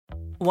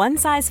One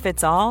size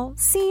fits all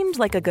seemed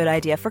like a good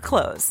idea for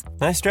clothes.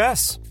 Nice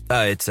dress.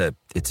 It's a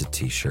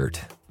t-shirt.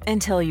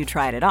 Until you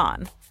tried it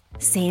on.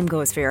 Same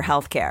goes for your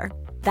healthcare.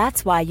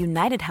 That's why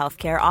United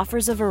Healthcare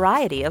offers a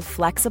variety of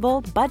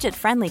flexible,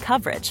 budget-friendly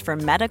coverage for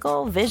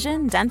medical,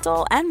 vision,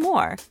 dental, and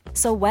more.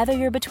 So whether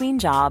you're between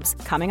jobs,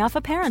 coming off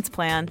a parent's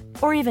plan,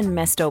 or even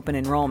missed open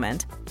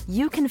enrollment,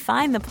 you can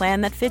find the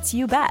plan that fits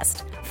you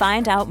best.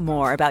 Find out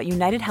more about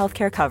United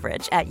Healthcare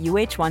coverage at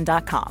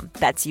uh1.com.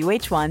 That's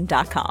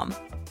uh1.com.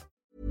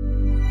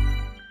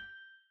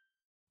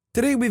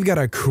 Today we've got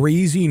a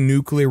crazy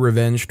nuclear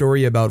revenge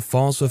story about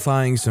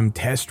falsifying some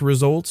test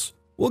results.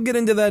 We'll get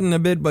into that in a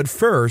bit, but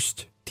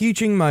first,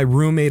 teaching my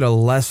roommate a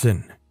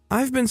lesson.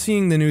 I've been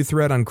seeing the new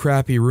thread on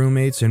crappy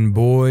roommates, and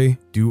boy,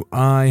 do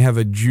I have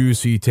a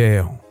juicy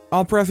tale.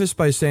 I'll preface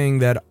by saying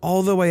that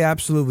although I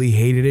absolutely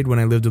hated it when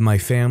I lived with my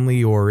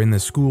family or in the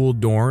school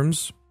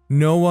dorms,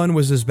 no one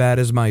was as bad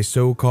as my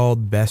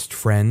so-called best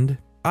friend.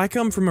 I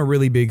come from a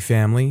really big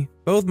family.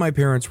 Both my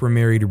parents were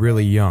married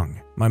really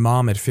young. My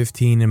mom at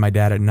 15 and my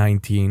dad at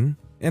 19.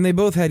 And they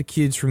both had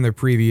kids from their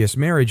previous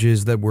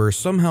marriages that were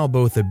somehow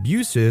both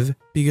abusive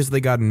because they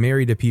got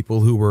married to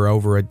people who were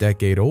over a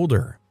decade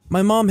older.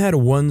 My mom had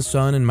one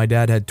son and my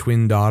dad had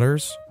twin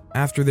daughters.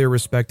 After their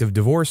respective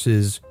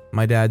divorces,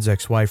 my dad's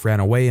ex-wife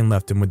ran away and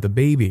left him with the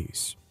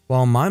babies,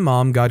 while my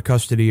mom got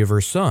custody of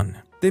her son.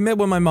 They met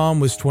when my mom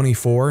was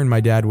 24 and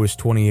my dad was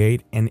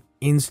 28 and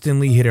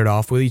instantly hit it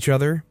off with each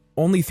other.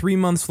 Only 3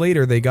 months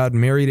later, they got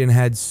married and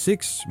had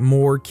 6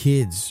 more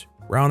kids,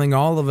 rounding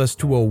all of us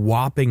to a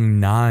whopping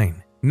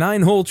 9.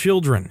 9 whole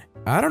children.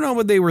 I don't know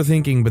what they were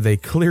thinking, but they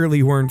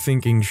clearly weren't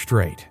thinking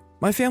straight.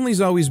 My family's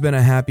always been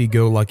a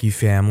happy-go-lucky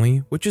family,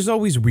 which has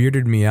always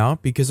weirded me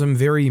out because I'm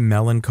very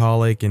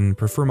melancholic and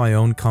prefer my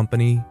own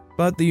company.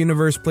 But the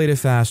universe played a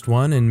fast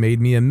one and made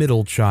me a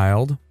middle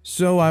child,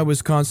 so I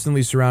was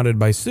constantly surrounded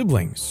by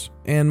siblings.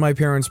 And my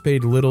parents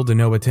paid little to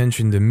no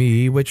attention to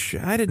me, which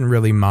I didn't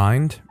really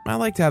mind. I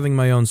liked having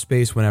my own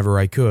space whenever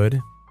I could.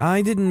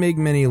 I didn't make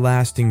many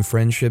lasting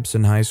friendships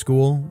in high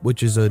school,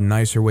 which is a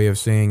nicer way of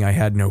saying I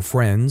had no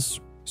friends.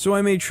 So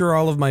I made sure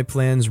all of my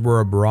plans were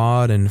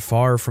abroad and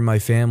far from my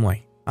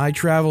family. I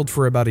traveled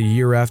for about a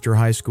year after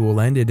high school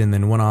ended and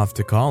then went off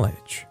to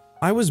college.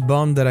 I was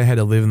bummed that I had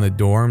to live in the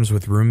dorms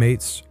with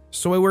roommates,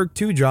 so I worked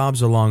 2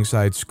 jobs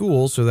alongside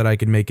school so that I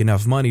could make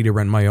enough money to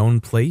rent my own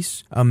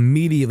place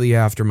immediately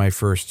after my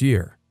first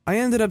year. I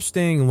ended up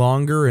staying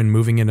longer and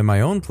moving into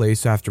my own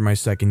place after my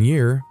second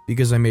year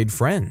because I made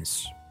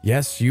friends.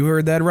 Yes, you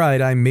heard that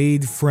right, I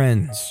made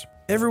friends.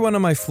 Everyone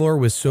on my floor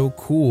was so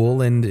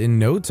cool, and in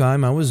no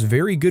time I was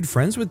very good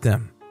friends with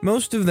them.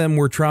 Most of them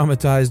were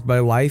traumatized by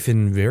life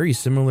in very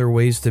similar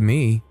ways to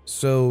me,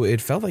 so it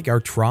felt like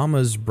our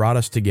traumas brought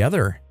us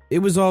together. It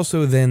was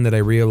also then that I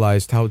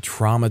realized how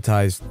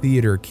traumatized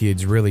theater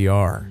kids really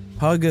are.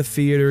 Hug a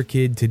theater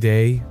kid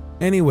today.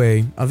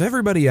 Anyway, of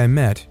everybody I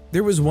met,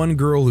 there was one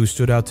girl who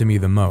stood out to me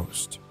the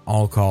most.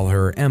 I'll call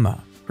her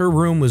Emma. Her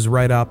room was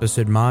right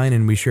opposite mine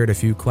and we shared a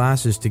few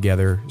classes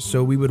together,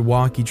 so we would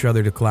walk each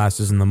other to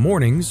classes in the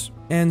mornings,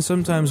 and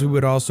sometimes we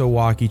would also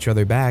walk each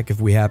other back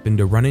if we happened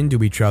to run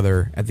into each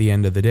other at the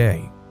end of the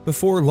day.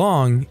 Before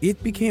long,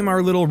 it became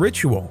our little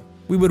ritual.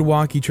 We would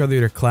walk each other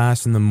to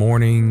class in the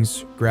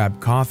mornings, grab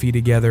coffee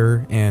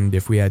together, and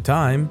if we had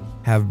time,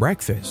 have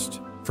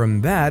breakfast.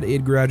 From that,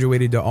 it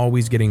graduated to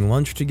always getting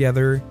lunch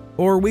together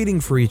or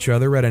waiting for each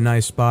other at a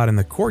nice spot in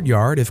the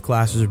courtyard if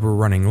classes were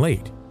running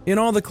late. In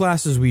all the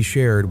classes we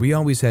shared, we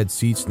always had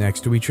seats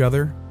next to each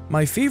other.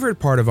 My favorite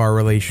part of our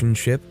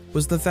relationship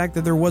was the fact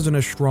that there wasn't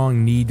a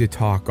strong need to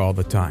talk all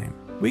the time.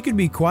 We could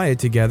be quiet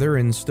together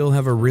and still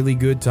have a really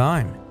good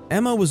time.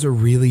 Emma was a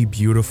really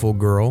beautiful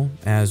girl,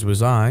 as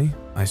was I.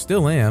 I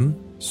still am.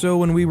 So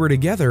when we were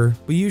together,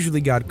 we usually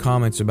got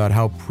comments about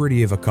how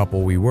pretty of a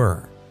couple we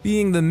were.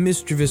 Being the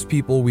mischievous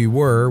people we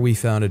were, we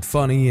found it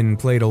funny and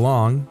played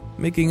along,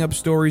 making up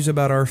stories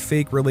about our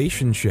fake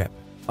relationship.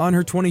 On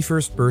her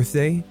 21st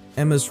birthday,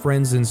 Emma's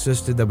friends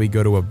insisted that we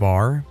go to a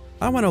bar.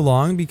 I went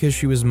along because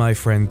she was my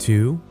friend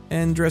too,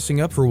 and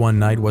dressing up for one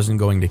night wasn't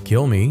going to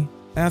kill me.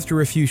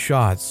 After a few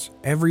shots,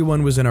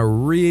 everyone was in a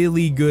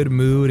really good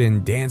mood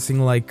and dancing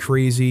like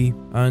crazy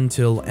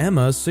until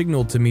Emma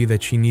signaled to me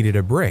that she needed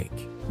a break.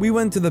 We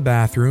went to the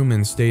bathroom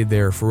and stayed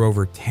there for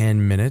over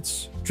 10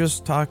 minutes,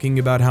 just talking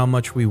about how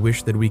much we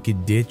wished that we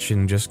could ditch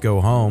and just go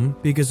home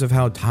because of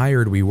how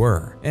tired we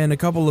were, and a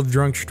couple of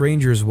drunk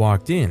strangers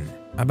walked in,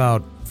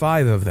 about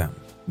 5 of them.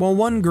 While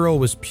one girl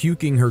was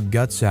puking her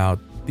guts out,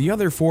 the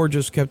other 4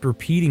 just kept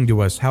repeating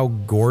to us how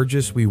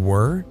gorgeous we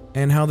were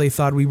and how they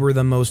thought we were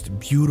the most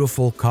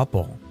beautiful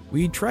couple.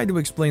 We tried to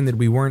explain that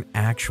we weren't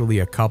actually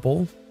a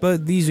couple,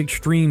 but these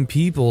extreme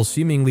people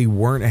seemingly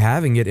weren't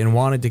having it and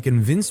wanted to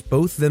convince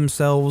both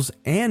themselves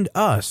and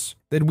us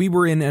that we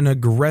were in an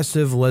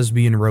aggressive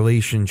lesbian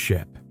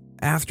relationship.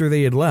 After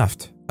they had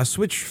left, a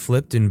switch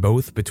flipped in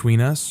both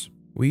between us.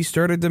 We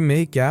started to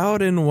make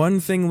out and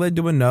one thing led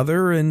to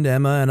another, and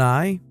Emma and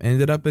I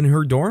ended up in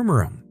her dorm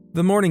room.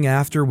 The morning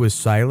after was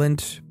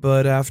silent,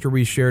 but after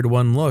we shared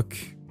one look,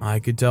 I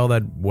could tell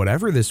that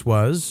whatever this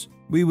was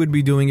we would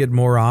be doing it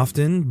more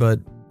often, but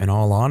in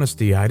all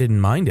honesty, I didn't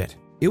mind it.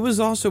 It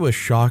was also a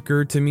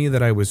shocker to me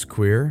that I was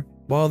queer.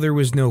 While there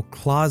was no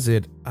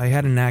closet, I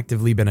hadn't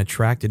actively been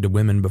attracted to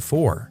women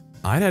before.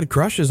 I'd had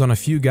crushes on a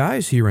few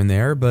guys here and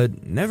there,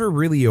 but never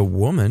really a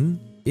woman.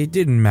 It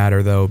didn't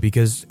matter though,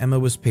 because Emma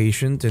was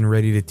patient and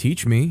ready to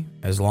teach me,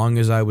 as long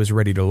as I was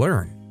ready to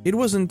learn. It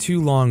wasn't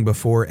too long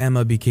before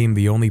Emma became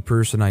the only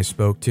person I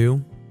spoke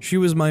to. She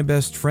was my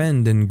best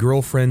friend and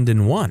girlfriend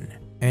in one.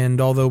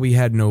 And although we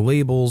had no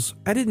labels,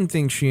 I didn't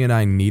think she and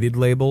I needed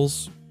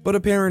labels. But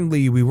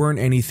apparently we weren't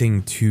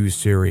anything too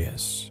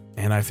serious.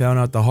 And I found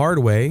out the hard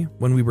way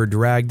when we were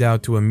dragged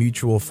out to a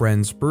mutual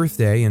friend's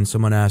birthday and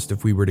someone asked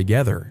if we were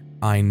together.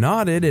 I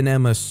nodded and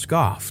Emma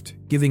scoffed,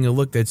 giving a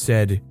look that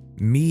said,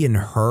 "Me and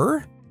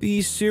her?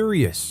 Be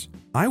serious."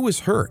 I was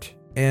hurt,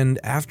 and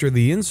after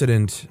the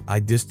incident,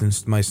 I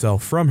distanced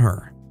myself from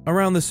her.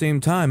 Around the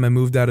same time, I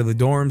moved out of the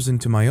dorms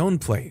into my own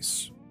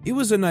place. It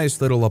was a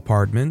nice little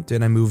apartment,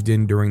 and I moved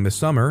in during the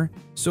summer,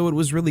 so it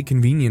was really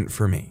convenient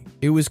for me.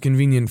 It was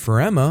convenient for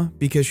Emma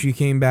because she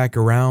came back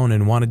around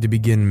and wanted to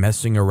begin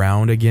messing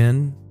around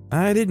again.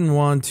 I didn't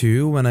want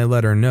to when I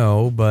let her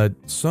know, but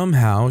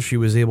somehow she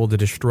was able to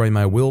destroy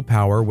my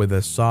willpower with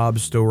a sob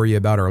story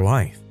about her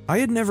life. I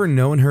had never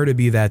known her to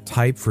be that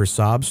type for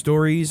sob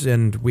stories,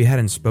 and we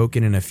hadn't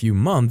spoken in a few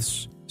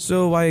months,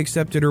 so I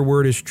accepted her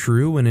word as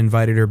true and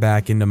invited her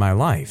back into my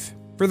life.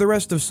 For the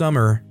rest of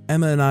summer,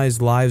 Emma and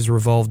I's lives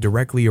revolved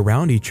directly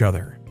around each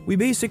other. We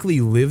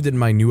basically lived in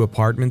my new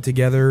apartment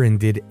together and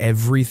did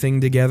everything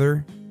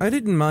together. I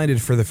didn't mind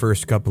it for the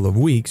first couple of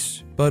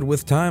weeks, but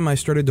with time I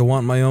started to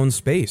want my own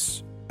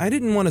space. I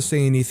didn't want to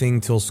say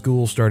anything till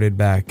school started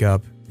back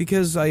up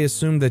because I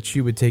assumed that she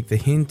would take the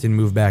hint and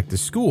move back to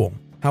school.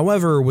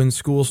 However, when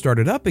school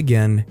started up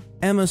again,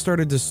 Emma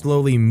started to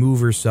slowly move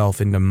herself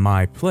into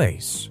my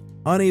place.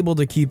 Unable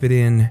to keep it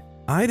in,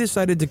 I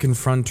decided to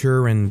confront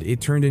her, and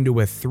it turned into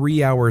a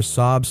 3-hour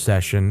sob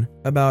session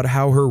about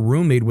how her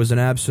roommate was an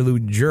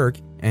absolute jerk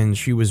and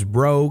she was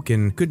broke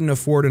and couldn't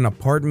afford an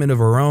apartment of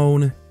her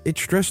own. It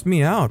stressed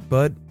me out,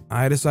 but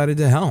I decided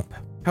to help.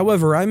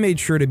 However, I made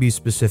sure to be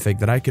specific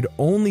that I could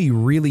only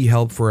really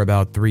help for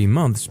about 3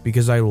 months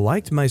because I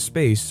liked my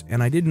space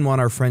and I didn't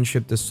want our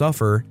friendship to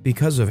suffer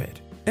because of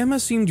it. Emma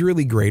seemed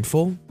really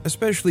grateful,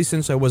 especially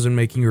since I wasn't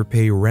making her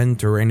pay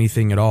rent or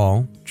anything at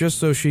all, just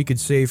so she could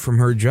save from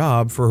her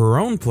job for her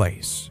own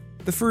place.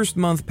 The first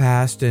month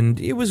passed and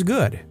it was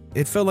good.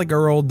 It felt like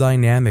our old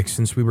dynamic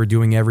since we were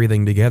doing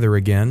everything together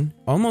again,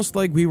 almost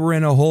like we were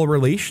in a whole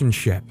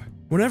relationship.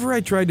 Whenever I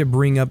tried to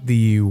bring up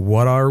the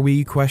 "what are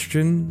we"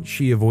 question,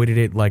 she avoided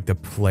it like the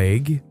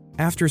plague.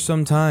 After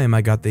some time,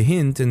 I got the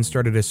hint and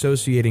started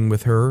associating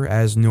with her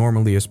as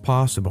normally as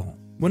possible.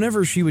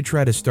 Whenever she would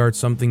try to start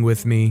something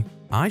with me,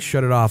 I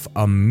shut it off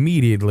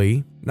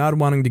immediately, not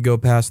wanting to go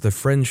past the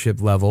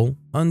friendship level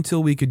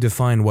until we could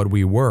define what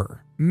we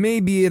were.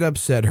 Maybe it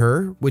upset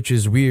her, which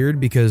is weird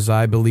because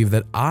I believe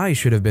that I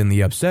should have been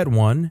the upset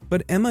one,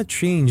 but Emma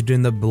changed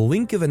in the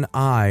blink of an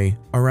eye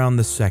around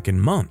the second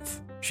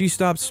month. She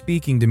stopped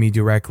speaking to me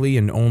directly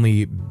and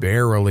only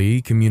barely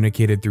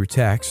communicated through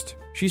text.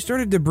 She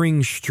started to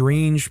bring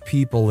strange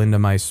people into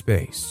my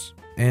space,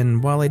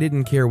 and while I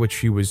didn't care what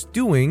she was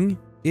doing,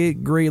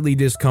 it greatly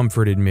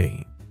discomforted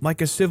me.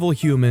 Like a civil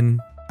human,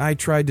 I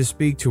tried to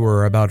speak to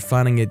her about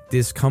finding it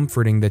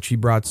discomforting that she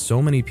brought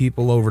so many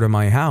people over to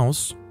my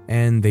house,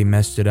 and they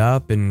messed it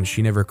up and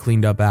she never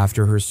cleaned up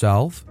after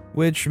herself,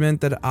 which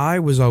meant that I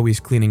was always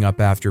cleaning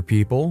up after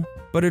people,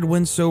 but it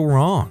went so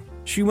wrong.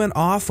 She went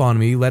off on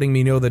me, letting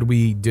me know that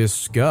we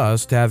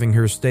discussed having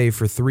her stay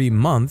for 3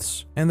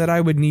 months, and that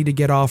I would need to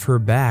get off her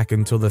back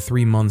until the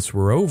 3 months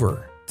were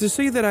over. To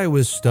say that I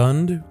was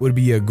stunned would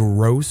be a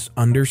gross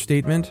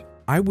understatement.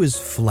 I was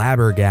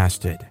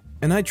flabbergasted.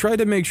 And I tried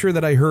to make sure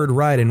that I heard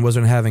right and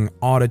wasn't having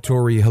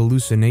auditory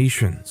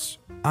hallucinations.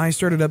 I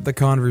started up the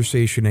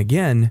conversation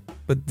again,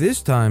 but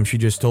this time she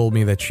just told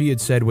me that she had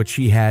said what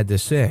she had to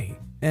say,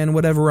 and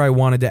whatever I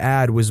wanted to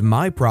add was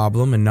my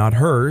problem and not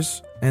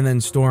hers, and then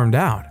stormed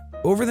out.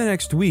 Over the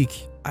next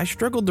week, I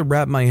struggled to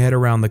wrap my head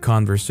around the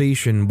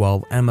conversation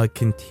while Emma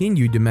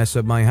continued to mess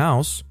up my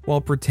house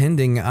while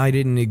pretending I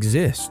didn't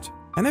exist.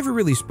 I never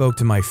really spoke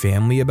to my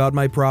family about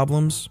my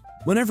problems.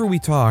 Whenever we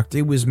talked,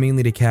 it was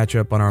mainly to catch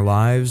up on our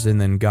lives and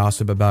then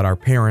gossip about our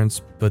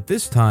parents, but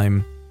this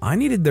time, I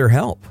needed their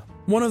help.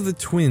 One of the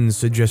twins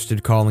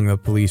suggested calling the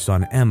police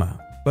on Emma,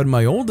 but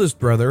my oldest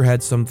brother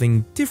had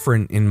something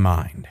different in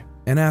mind.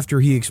 And after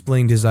he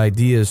explained his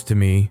ideas to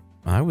me,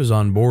 I was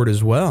on board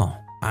as well.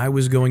 I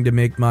was going to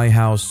make my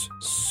house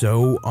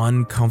so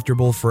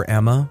uncomfortable for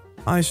Emma.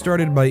 I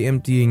started by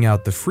emptying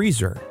out the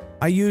freezer.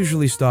 I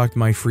usually stocked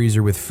my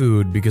freezer with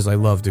food because I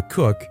love to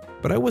cook,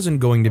 but I wasn't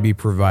going to be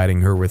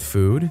providing her with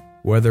food,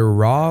 whether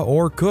raw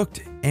or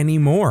cooked,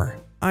 anymore.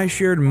 I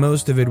shared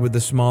most of it with the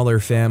smaller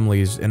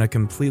families in a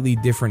completely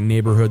different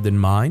neighborhood than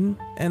mine,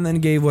 and then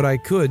gave what I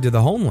could to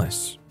the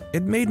homeless.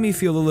 It made me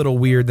feel a little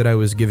weird that I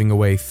was giving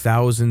away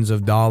thousands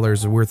of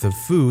dollars worth of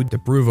food to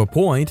prove a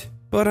point,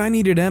 but I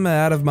needed Emma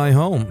out of my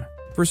home.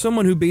 For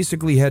someone who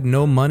basically had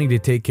no money to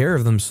take care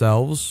of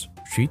themselves,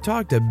 she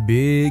talked a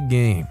big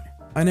game.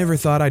 I never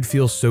thought I'd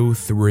feel so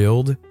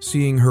thrilled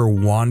seeing her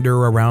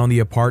wander around the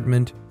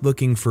apartment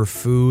looking for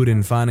food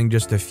and finding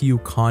just a few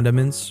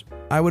condiments.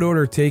 I would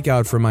order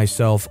takeout for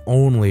myself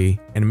only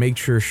and make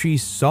sure she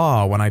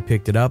saw when I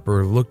picked it up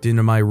or looked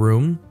into my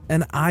room,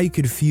 and I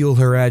could feel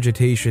her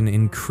agitation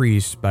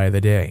increase by the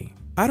day.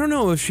 I don't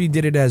know if she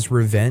did it as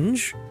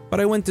revenge, but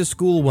I went to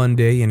school one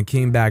day and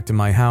came back to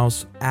my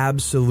house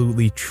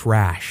absolutely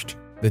trashed.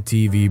 The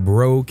TV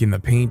broke and the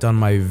paint on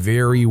my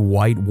very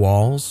white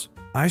walls.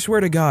 I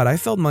swear to God, I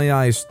felt my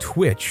eyes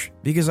twitch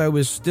because I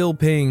was still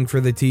paying for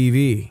the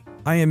TV.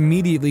 I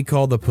immediately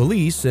called the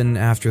police, and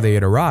after they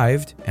had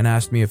arrived and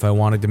asked me if I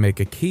wanted to make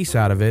a case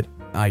out of it,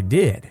 I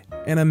did.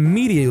 And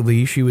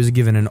immediately she was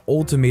given an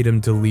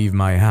ultimatum to leave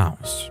my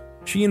house.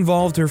 She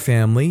involved her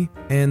family,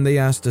 and they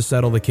asked to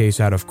settle the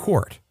case out of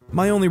court.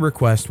 My only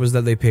request was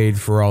that they paid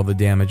for all the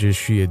damages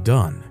she had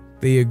done.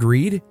 They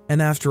agreed,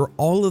 and after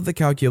all of the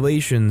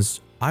calculations,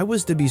 I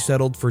was to be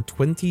settled for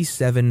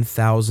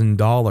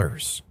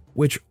 $27,000.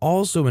 Which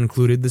also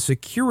included the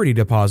security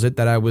deposit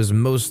that I was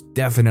most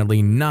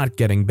definitely not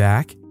getting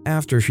back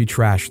after she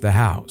trashed the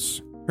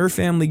house. Her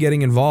family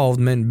getting involved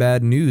meant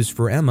bad news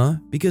for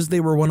Emma because they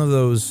were one of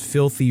those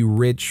filthy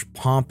rich,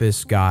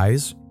 pompous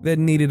guys that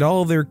needed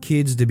all their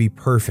kids to be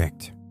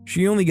perfect.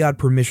 She only got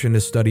permission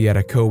to study at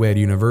a co-ed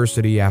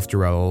university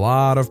after a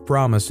lot of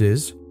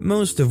promises,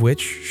 most of which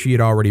she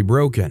had already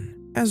broken.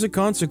 As a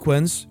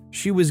consequence,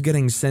 she was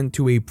getting sent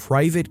to a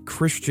private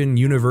Christian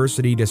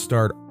university to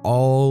start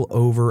all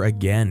over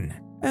again.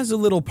 As a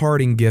little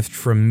parting gift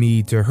from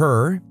me to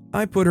her,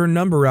 I put her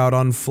number out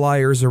on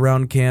flyers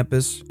around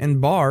campus and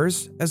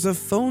bars as a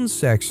phone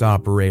sex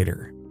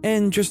operator.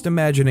 And just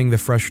imagining the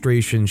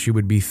frustration she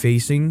would be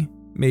facing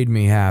made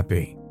me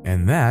happy.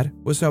 And that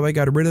was how I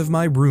got rid of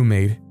my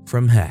roommate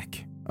from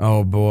heck.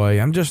 Oh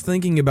boy, I'm just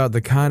thinking about the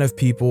kind of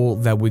people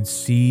that would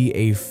see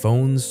a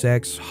phone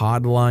sex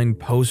hotline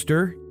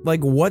poster.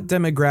 Like, what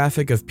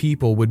demographic of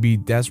people would be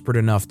desperate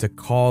enough to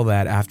call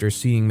that after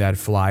seeing that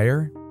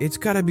flyer? It's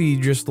gotta be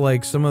just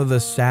like some of the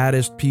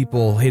saddest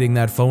people hitting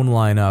that phone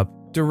line up,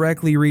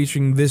 directly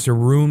reaching this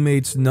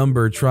roommate's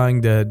number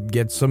trying to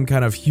get some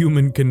kind of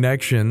human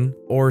connection,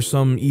 or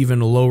some even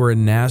lower,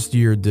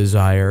 nastier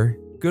desire.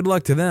 Good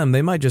luck to them,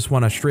 they might just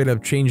want to straight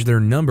up change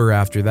their number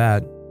after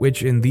that.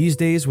 Which in these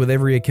days, with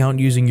every account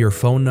using your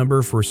phone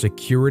number for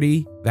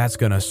security, that's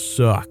gonna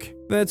suck.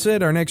 That's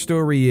it, our next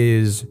story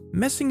is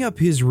messing up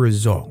his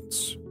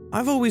results.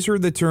 I've always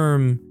heard the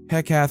term,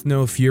 heck hath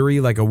no fury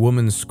like a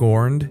woman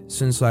scorned,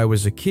 since I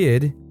was a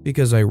kid,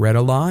 because I read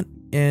a lot,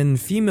 and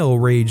female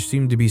rage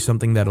seemed to be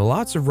something that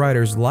lots of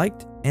writers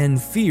liked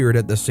and feared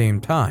at the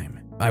same time.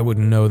 I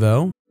wouldn't know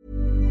though.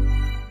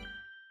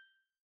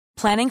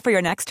 Planning for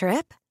your next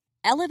trip?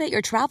 Elevate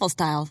your travel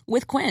style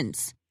with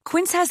Quince.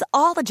 Quince has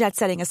all the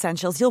jet-setting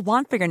essentials you'll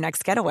want for your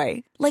next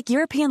getaway, like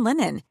European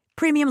linen,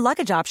 premium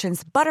luggage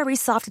options, buttery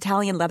soft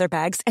Italian leather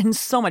bags, and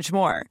so much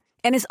more.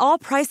 And is all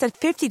priced at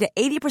 50 to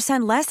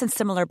 80% less than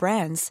similar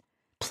brands.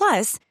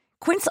 Plus,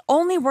 Quince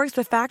only works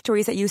with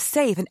factories that use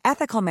safe and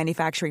ethical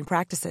manufacturing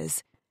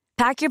practices.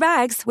 Pack your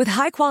bags with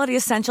high-quality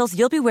essentials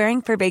you'll be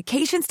wearing for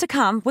vacations to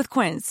come with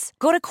Quince.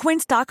 Go to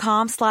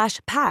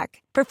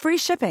quince.com/pack for free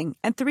shipping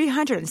and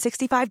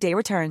 365-day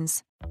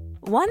returns.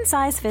 One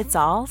size fits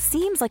all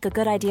seems like a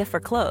good idea for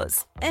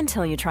clothes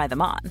until you try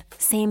them on.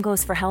 Same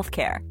goes for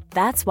healthcare.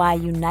 That's why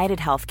United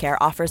Healthcare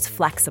offers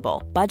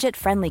flexible,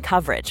 budget-friendly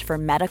coverage for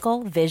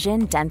medical,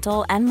 vision,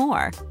 dental, and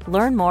more.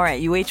 Learn more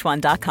at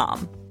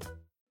uh1.com.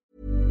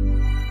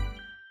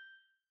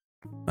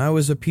 I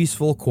was a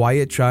peaceful,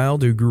 quiet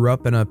child who grew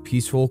up in a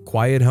peaceful,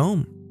 quiet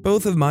home.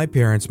 Both of my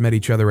parents met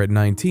each other at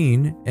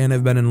 19 and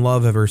have been in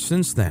love ever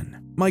since then.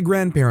 My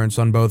grandparents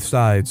on both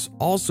sides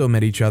also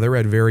met each other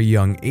at very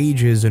young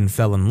ages and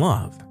fell in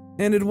love.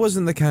 And it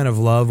wasn't the kind of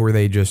love where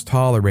they just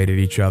tolerated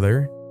each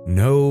other.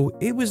 No,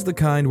 it was the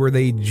kind where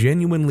they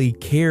genuinely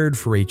cared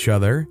for each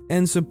other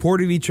and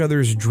supported each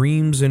other's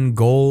dreams and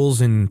goals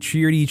and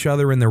cheered each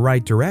other in the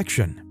right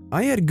direction.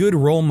 I had good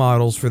role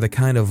models for the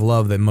kind of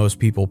love that most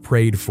people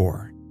prayed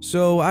for.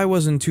 So I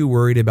wasn't too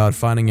worried about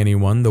finding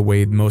anyone the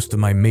way most of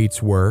my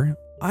mates were.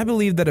 I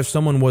believed that if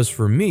someone was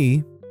for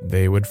me,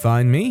 they would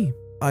find me.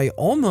 I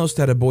almost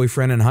had a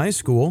boyfriend in high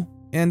school,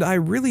 and I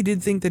really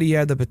did think that he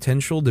had the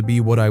potential to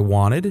be what I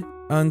wanted,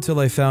 until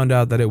I found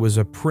out that it was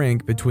a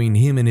prank between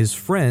him and his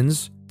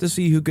friends to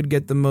see who could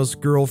get the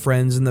most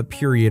girlfriends in the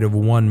period of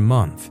 1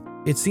 month.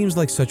 It seems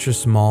like such a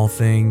small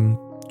thing,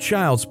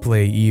 child's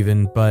play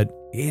even, but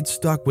it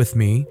stuck with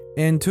me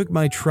and took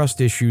my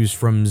trust issues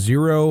from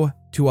 0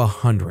 to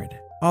 100.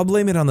 I'll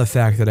blame it on the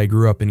fact that I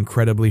grew up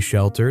incredibly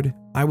sheltered.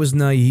 I was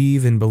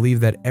naive and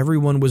believed that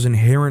everyone was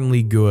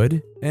inherently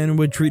good and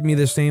would treat me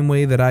the same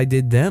way that I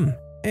did them.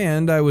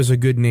 And I was a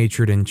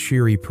good-natured and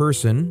cheery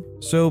person,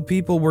 so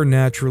people were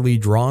naturally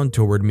drawn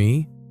toward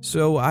me,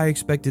 so I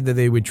expected that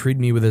they would treat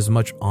me with as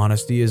much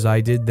honesty as I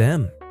did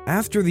them.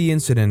 After the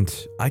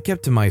incident, I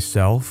kept to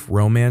myself,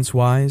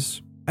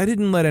 romance-wise. I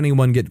didn't let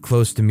anyone get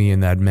close to me in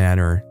that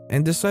manner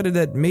and decided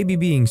that maybe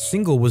being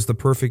single was the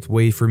perfect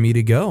way for me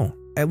to go,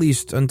 at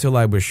least until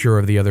I was sure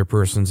of the other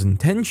person's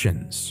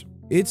intentions.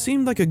 It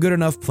seemed like a good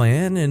enough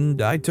plan,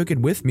 and I took it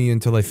with me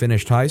until I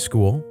finished high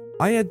school.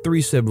 I had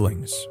 3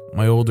 siblings,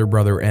 my older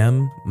brother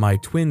M, my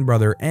twin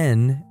brother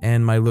N,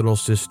 and my little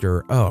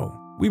sister O.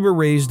 We were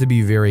raised to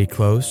be very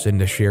close and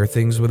to share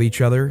things with each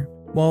other.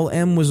 While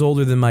M was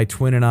older than my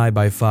twin and I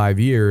by 5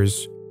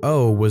 years,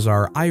 O was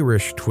our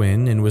Irish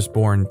twin and was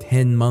born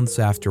 10 months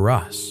after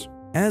us.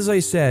 As I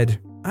said,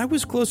 I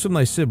was close with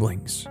my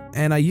siblings,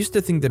 and I used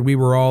to think that we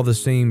were all the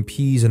same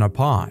peas in a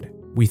pod.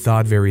 We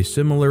thought very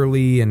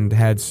similarly and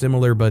had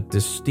similar but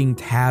distinct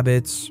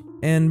habits,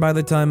 and by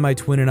the time my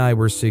twin and I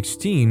were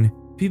 16,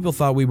 people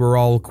thought we were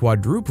all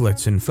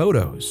quadruplets in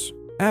photos.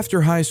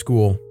 After high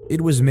school, it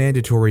was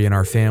mandatory in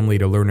our family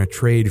to learn a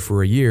trade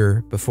for a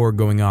year before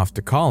going off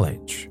to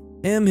college.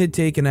 M had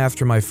taken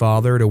after my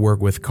father to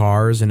work with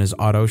cars in his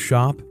auto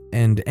shop,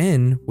 and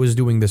N was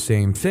doing the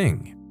same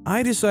thing.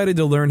 I decided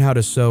to learn how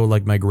to sew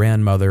like my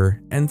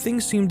grandmother, and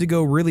things seemed to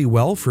go really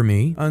well for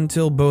me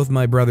until both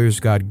my brothers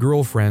got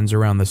girlfriends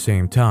around the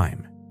same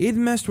time. It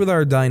messed with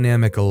our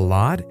dynamic a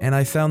lot, and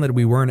I found that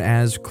we weren't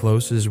as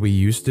close as we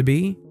used to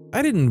be.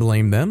 I didn't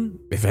blame them.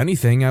 If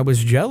anything, I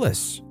was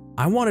jealous.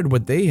 I wanted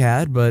what they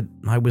had, but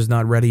I was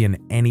not ready in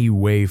any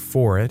way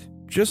for it.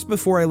 Just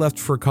before I left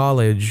for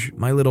college,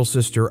 my little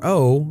sister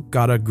O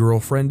got a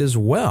girlfriend as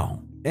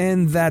well,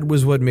 and that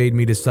was what made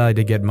me decide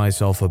to get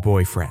myself a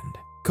boyfriend.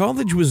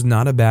 College was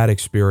not a bad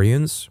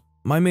experience.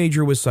 My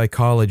major was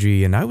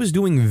psychology, and I was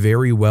doing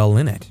very well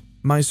in it.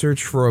 My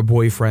search for a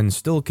boyfriend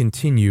still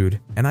continued,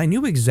 and I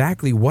knew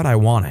exactly what I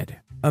wanted.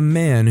 A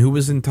man who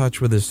was in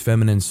touch with his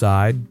feminine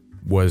side,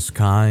 was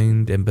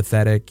kind,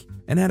 empathetic,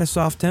 and had a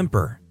soft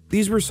temper.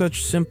 These were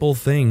such simple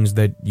things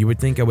that you would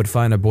think I would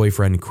find a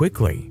boyfriend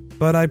quickly.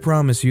 But I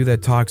promise you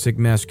that toxic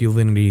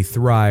masculinity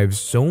thrives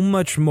so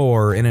much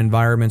more in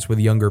environments with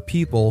younger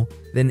people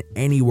than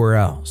anywhere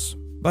else.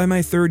 By my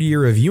 3rd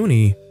year of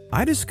uni,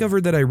 I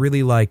discovered that I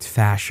really liked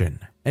fashion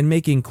and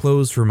making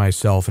clothes for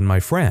myself and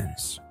my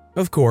friends.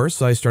 Of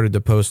course, I started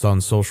to post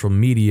on social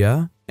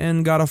media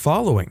and got a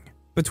following.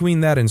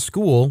 Between that and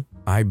school,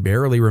 I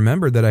barely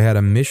remembered that I had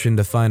a mission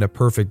to find a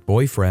perfect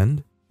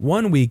boyfriend.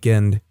 One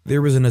weekend,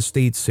 there was an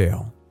estate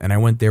sale, and I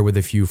went there with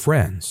a few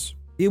friends.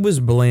 It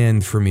was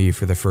bland for me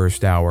for the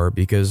first hour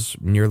because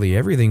nearly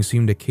everything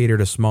seemed to cater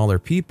to smaller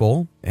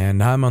people,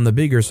 and I'm on the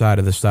bigger side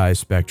of the size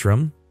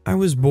spectrum. I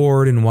was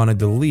bored and wanted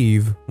to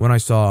leave when I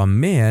saw a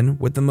man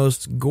with the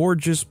most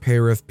gorgeous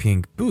pair of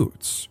pink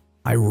boots.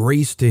 I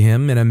raced to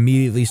him and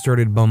immediately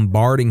started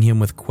bombarding him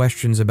with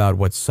questions about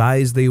what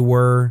size they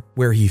were,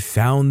 where he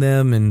found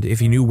them, and if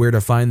he knew where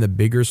to find the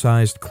bigger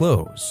sized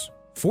clothes.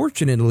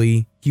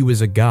 Fortunately, he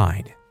was a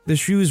guide. The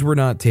shoes were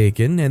not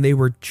taken and they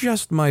were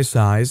just my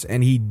size,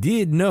 and he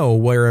did know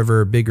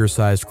wherever bigger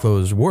sized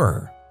clothes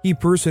were. He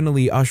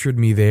personally ushered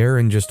me there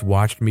and just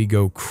watched me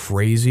go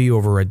crazy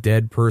over a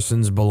dead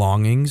person's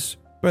belongings.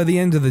 By the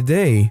end of the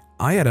day,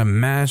 I had a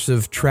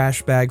massive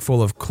trash bag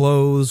full of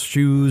clothes,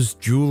 shoes,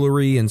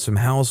 jewelry, and some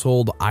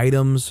household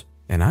items,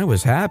 and I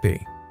was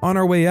happy. On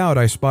our way out,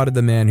 I spotted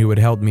the man who had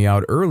helped me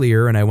out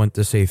earlier, and I went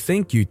to say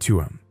thank you to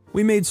him.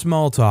 We made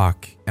small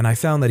talk, and I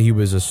found that he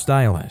was a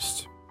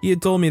stylist. He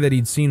had told me that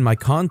he'd seen my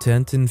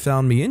content and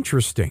found me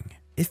interesting.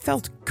 It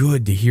felt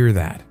good to hear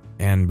that,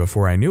 and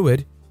before I knew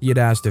it, he had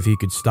asked if he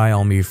could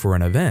style me for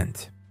an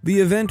event.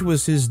 The event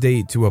was his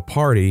date to a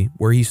party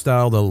where he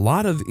styled a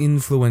lot of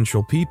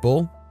influential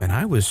people, and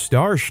I was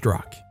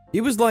starstruck.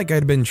 It was like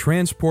I'd been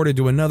transported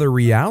to another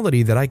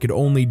reality that I could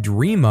only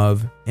dream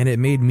of, and it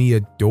made me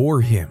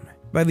adore him.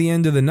 By the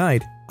end of the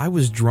night, I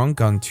was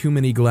drunk on too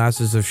many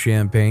glasses of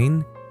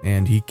champagne,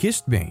 and he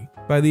kissed me.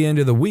 By the end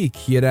of the week,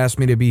 he had asked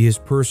me to be his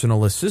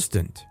personal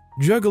assistant.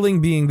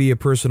 Juggling being the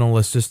personal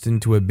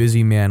assistant to a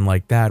busy man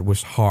like that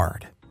was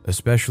hard,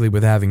 especially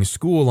with having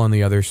school on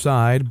the other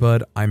side,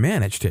 but I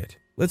managed it.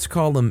 Let's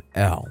call him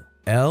L.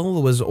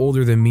 L was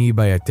older than me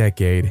by a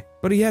decade,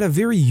 but he had a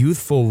very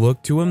youthful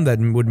look to him that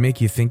would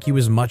make you think he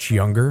was much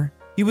younger.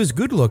 He was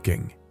good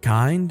looking,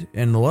 kind,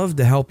 and loved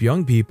to help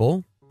young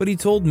people, but he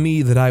told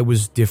me that I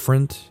was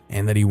different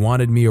and that he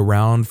wanted me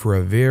around for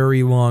a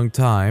very long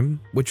time,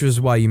 which was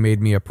why he made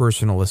me a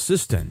personal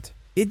assistant.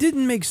 It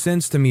didn't make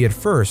sense to me at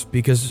first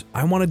because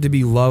I wanted to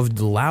be loved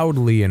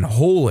loudly and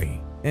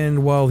wholly,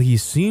 and while he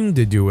seemed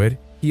to do it,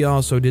 he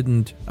also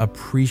didn't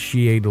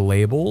appreciate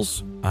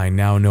labels. I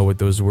now know what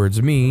those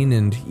words mean,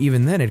 and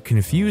even then it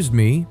confused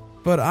me,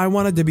 but I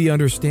wanted to be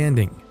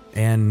understanding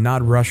and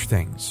not rush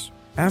things.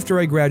 After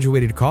I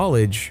graduated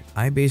college,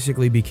 I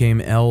basically became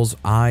L's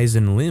eyes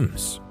and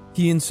limbs.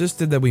 He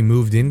insisted that we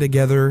moved in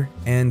together,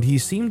 and he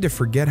seemed to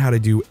forget how to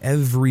do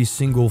every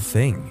single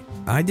thing.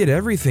 I did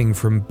everything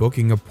from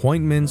booking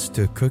appointments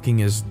to cooking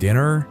his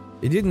dinner.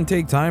 It didn't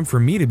take time for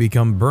me to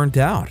become burnt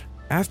out.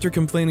 After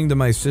complaining to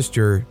my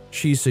sister,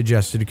 she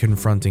suggested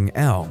confronting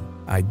L.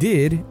 I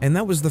did, and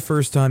that was the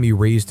first time he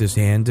raised his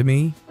hand to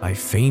me. I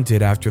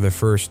fainted after the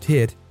first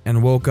hit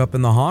and woke up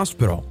in the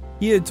hospital.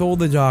 He had told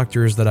the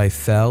doctors that I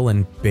fell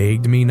and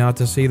begged me not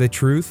to say the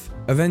truth.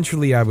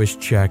 Eventually I was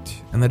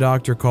checked, and the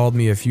doctor called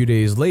me a few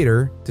days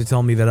later to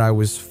tell me that I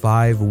was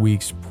 5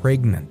 weeks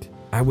pregnant.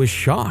 I was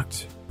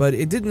shocked, but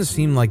it didn't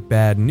seem like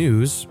bad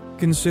news,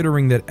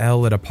 considering that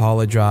Elle had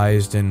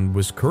apologized and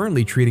was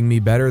currently treating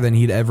me better than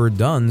he'd ever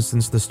done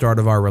since the start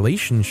of our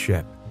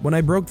relationship. When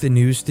I broke the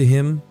news to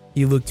him,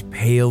 he looked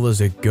pale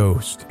as a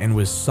ghost and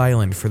was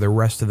silent for the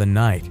rest of the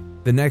night.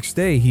 The next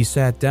day, he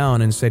sat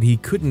down and said he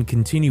couldn't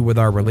continue with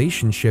our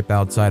relationship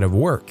outside of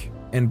work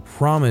and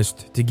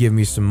promised to give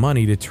me some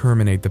money to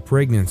terminate the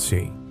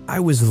pregnancy. I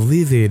was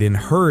livid and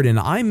hurt, and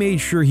I made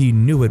sure he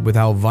knew it with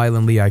how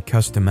violently I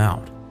cussed him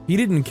out. He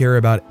didn't care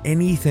about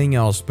anything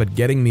else but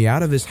getting me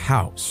out of his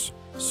house,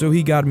 so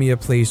he got me a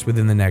place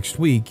within the next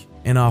week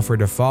and offered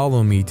to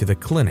follow me to the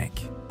clinic.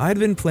 I'd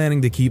been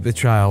planning to keep the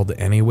child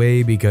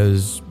anyway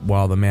because,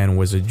 while the man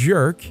was a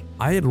jerk,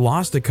 I had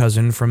lost a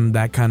cousin from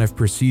that kind of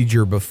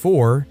procedure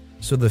before,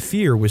 so the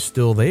fear was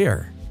still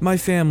there. My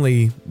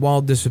family,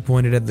 while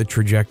disappointed at the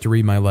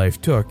trajectory my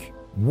life took,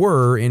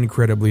 were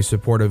incredibly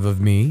supportive of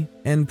me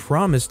and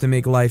promised to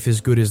make life as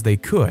good as they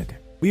could.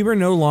 We were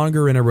no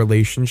longer in a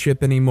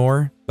relationship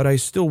anymore, but I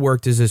still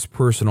worked as his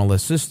personal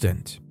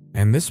assistant,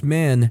 and this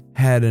man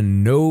had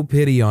no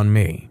pity on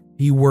me.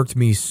 He worked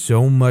me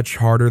so much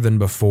harder than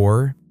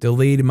before,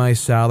 delayed my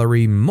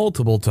salary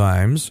multiple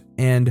times,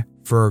 and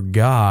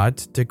forgot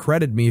to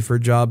credit me for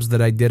jobs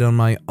that I did on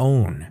my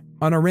own.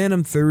 On a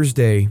random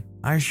Thursday,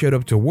 I showed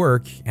up to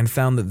work and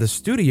found that the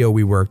studio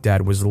we worked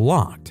at was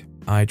locked.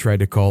 I tried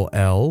to call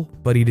Elle,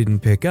 but he didn't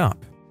pick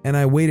up, and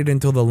I waited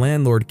until the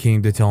landlord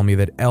came to tell me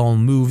that Elle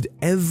moved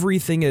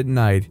everything at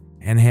night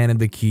and handed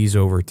the keys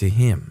over to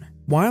him.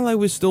 While I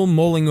was still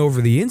mulling over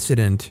the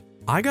incident,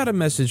 I got a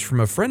message from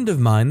a friend of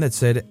mine that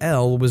said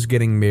Elle was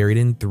getting married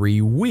in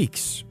 3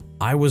 weeks.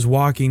 I was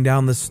walking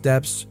down the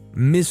steps,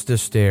 missed a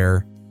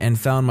stair, and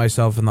found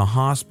myself in the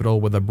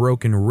hospital with a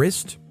broken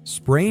wrist,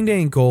 sprained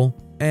ankle,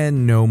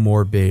 and no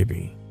more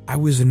baby. I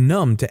was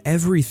numb to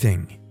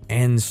everything,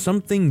 and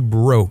something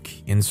broke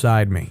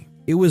inside me.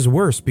 It was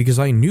worse because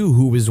I knew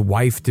who his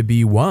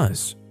wife-to-be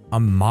was, a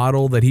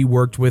model that he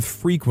worked with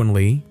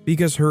frequently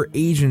because her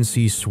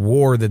agency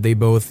swore that they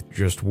both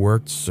just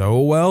worked so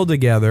well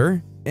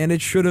together, and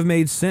it should have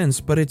made sense,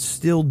 but it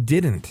still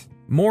didn't.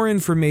 More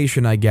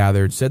information I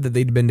gathered said that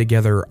they'd been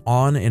together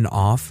on and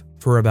off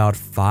for about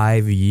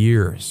 5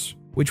 years,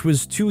 which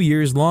was 2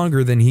 years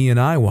longer than he and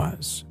I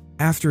was.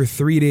 After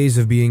 3 days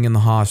of being in the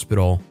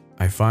hospital,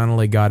 I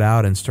finally got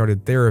out and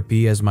started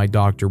therapy as my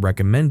doctor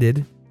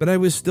recommended, but I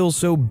was still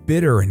so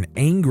bitter and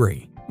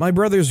angry. My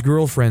brother's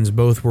girlfriends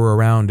both were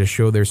around to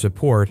show their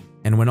support,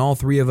 and when all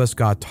 3 of us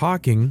got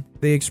talking,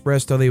 they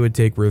expressed how they would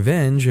take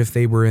revenge if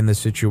they were in the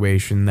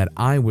situation that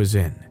I was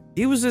in.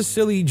 It was a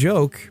silly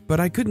joke, but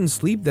I couldn't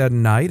sleep that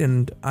night,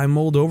 and I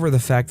mulled over the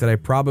fact that I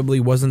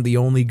probably wasn't the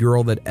only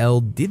girl that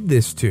Elle did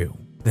this to.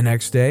 The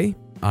next day,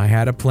 I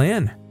had a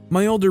plan.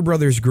 My older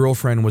brother's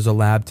girlfriend was a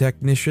lab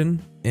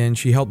technician, and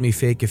she helped me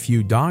fake a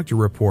few doctor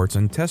reports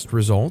and test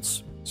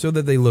results so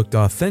that they looked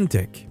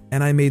authentic,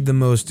 and I made the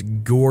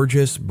most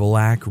gorgeous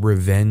black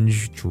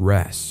revenge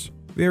dress,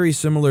 very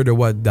similar to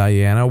what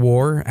Diana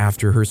wore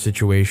after her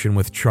situation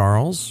with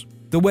Charles.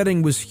 The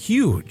wedding was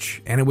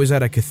huge, and it was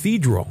at a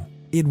cathedral.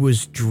 It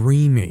was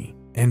dreamy,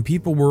 and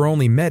people were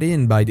only met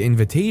in by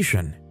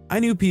invitation. I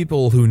knew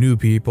people who knew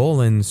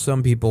people, and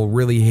some people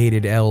really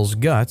hated Elle's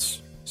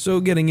guts, so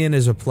getting in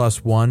as a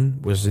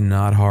 +1 was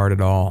not hard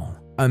at all.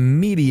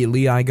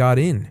 Immediately I got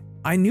in.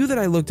 I knew that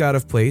I looked out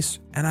of place,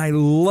 and I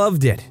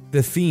loved it.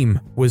 The theme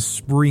was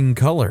spring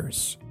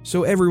colors,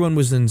 so everyone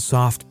was in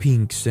soft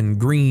pinks and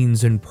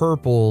greens and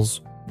purples,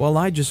 while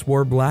I just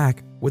wore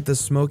black with the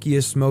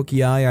smokiest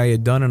smoky eye I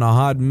had done in a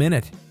hot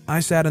minute. I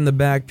sat in the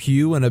back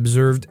pew and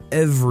observed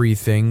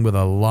everything with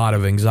a lot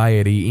of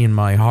anxiety in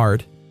my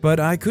heart, but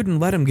I couldn't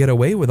let him get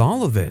away with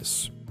all of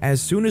this. As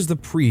soon as the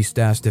priest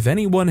asked if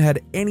anyone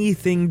had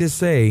anything to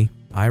say,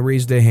 I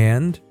raised a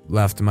hand,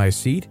 left my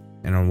seat,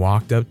 and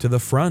walked up to the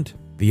front.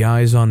 The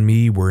eyes on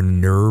me were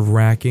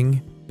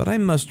nerve-wracking, but I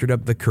mustered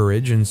up the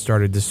courage and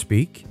started to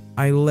speak.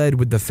 I led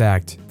with the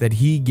fact that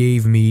he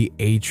gave me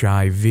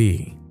HIV.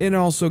 It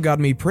also got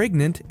me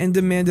pregnant and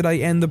demanded I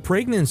end the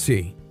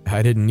pregnancy.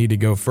 I didn't need to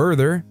go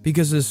further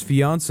because his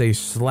fiancée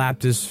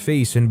slapped his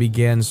face and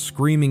began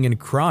screaming and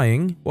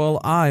crying while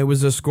I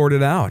was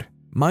escorted out.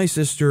 My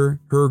sister,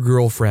 her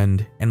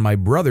girlfriend, and my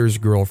brother's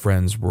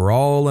girlfriends were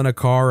all in a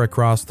car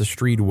across the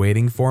street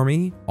waiting for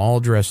me, all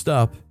dressed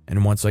up,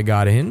 and once I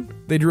got in,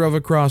 they drove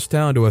across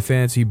town to a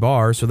fancy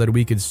bar so that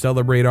we could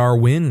celebrate our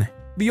win.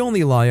 The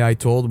only lie I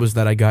told was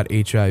that I got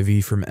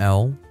HIV from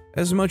Elle.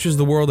 As much as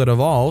the world had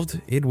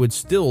evolved, it would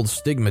still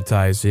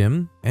stigmatize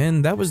him,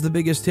 and that was the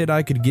biggest hit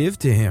I could give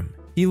to him.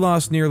 He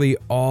lost nearly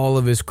all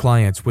of his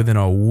clients within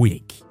a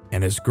week,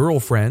 and his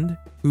girlfriend,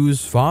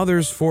 whose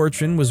father's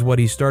fortune was what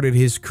he started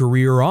his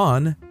career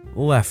on,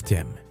 left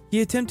him.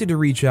 He attempted to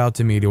reach out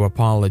to me to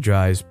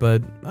apologize,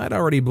 but I'd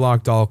already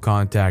blocked all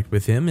contact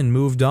with him and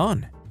moved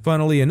on.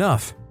 Funnily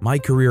enough, my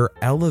career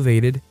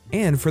elevated,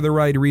 and for the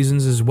right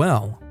reasons as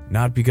well.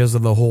 not because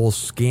of the whole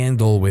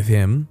scandal with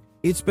him.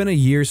 It's been a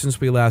year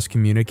since we last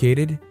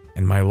communicated,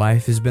 and my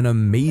life has been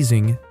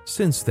amazing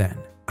since then.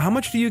 How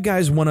much do you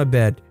guys want to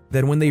bet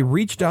that when they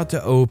reached out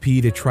to OP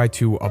to try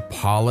to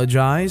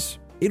apologize,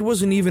 it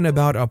wasn't even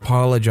about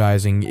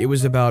apologizing, it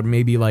was about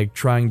maybe like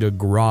trying to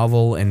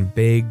grovel and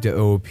beg to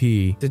OP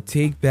to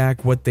take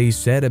back what they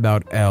said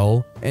about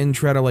L and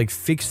try to like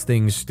fix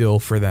things still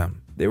for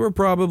them. They were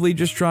probably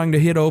just trying to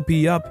hit OP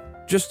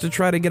up just to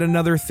try to get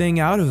another thing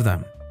out of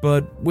them.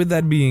 But with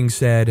that being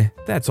said,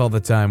 that's all the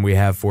time we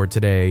have for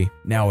today.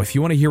 Now, if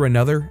you want to hear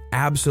another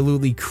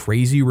absolutely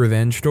crazy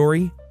revenge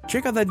story,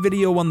 check out that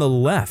video on the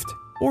left.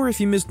 Or if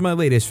you missed my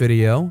latest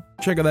video,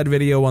 check out that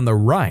video on the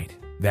right.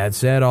 That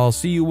said, I'll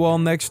see you all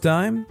next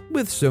time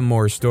with some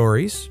more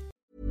stories.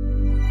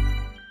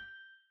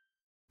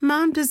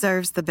 Mom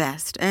deserves the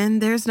best, and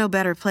there's no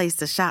better place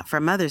to shop for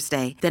Mother's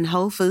Day than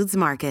Whole Foods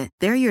Market.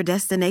 They're your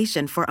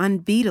destination for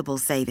unbeatable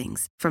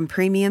savings, from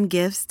premium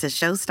gifts to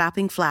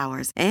show-stopping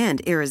flowers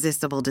and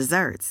irresistible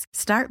desserts.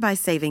 Start by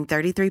saving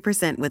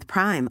 33% with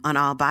Prime on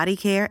all body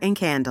care and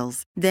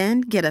candles.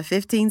 Then get a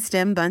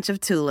 15-stem bunch of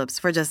tulips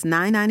for just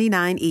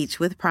 $9.99 each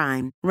with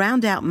Prime.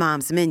 Round out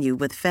Mom's menu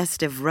with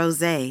festive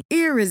rosé,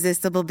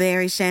 irresistible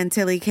berry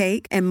chantilly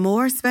cake, and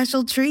more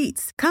special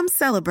treats. Come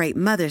celebrate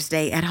Mother's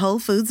Day at Whole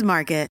Foods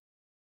Market.